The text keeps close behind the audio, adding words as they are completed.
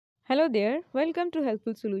Hello there, welcome to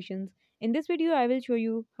Helpful Solutions. In this video, I will show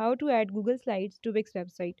you how to add Google Slides to Wix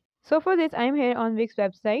website. So for this, I am here on Wix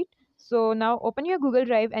website. So now open your Google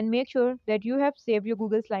Drive and make sure that you have saved your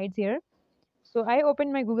Google Slides here. So I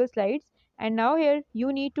opened my Google Slides and now here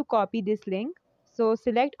you need to copy this link. So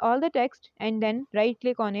select all the text and then right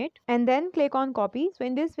click on it and then click on copy. So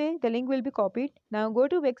in this way, the link will be copied. Now go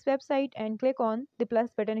to Wix website and click on the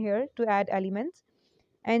plus button here to add elements,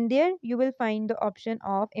 and there you will find the option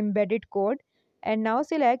of embedded code, and now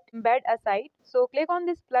select embed a site. So click on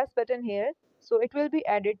this plus button here, so it will be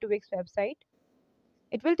added to Wix website.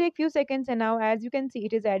 It will take few seconds, and now as you can see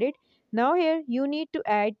it is added. Now here you need to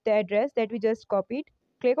add the address that we just copied.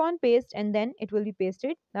 Click on paste and then it will be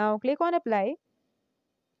pasted. Now click on apply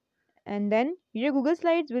and then your Google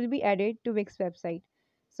Slides will be added to Wix website.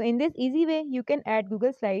 So in this easy way, you can add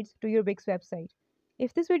Google Slides to your Wix website.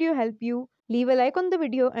 If this video helped you, leave a like on the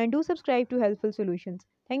video and do subscribe to Helpful Solutions.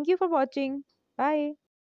 Thank you for watching. Bye.